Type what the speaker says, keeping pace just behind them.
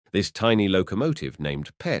This tiny locomotive, named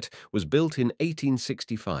Pett, was built in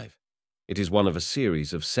 1865. It is one of a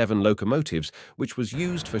series of 7 locomotives which was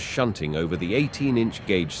used for shunting over the 18-inch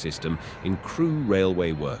gauge system in Crewe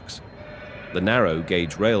Railway Works. The narrow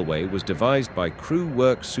gauge railway was devised by Crewe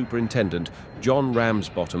Works Superintendent John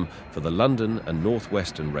Ramsbottom for the London and North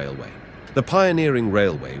Western Railway. The pioneering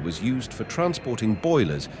railway was used for transporting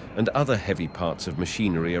boilers and other heavy parts of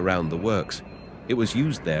machinery around the works. It was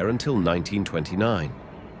used there until 1929.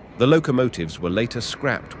 The locomotives were later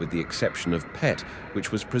scrapped with the exception of Pett,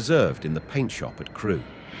 which was preserved in the paint shop at Crewe.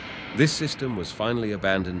 This system was finally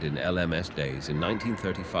abandoned in LMS days in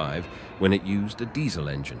 1935 when it used a diesel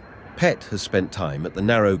engine. Pett has spent time at the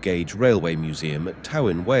Narrow Gauge Railway Museum at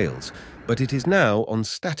Tywyn, Wales, but it is now on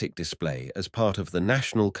static display as part of the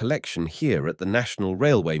National Collection here at the National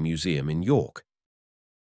Railway Museum in York.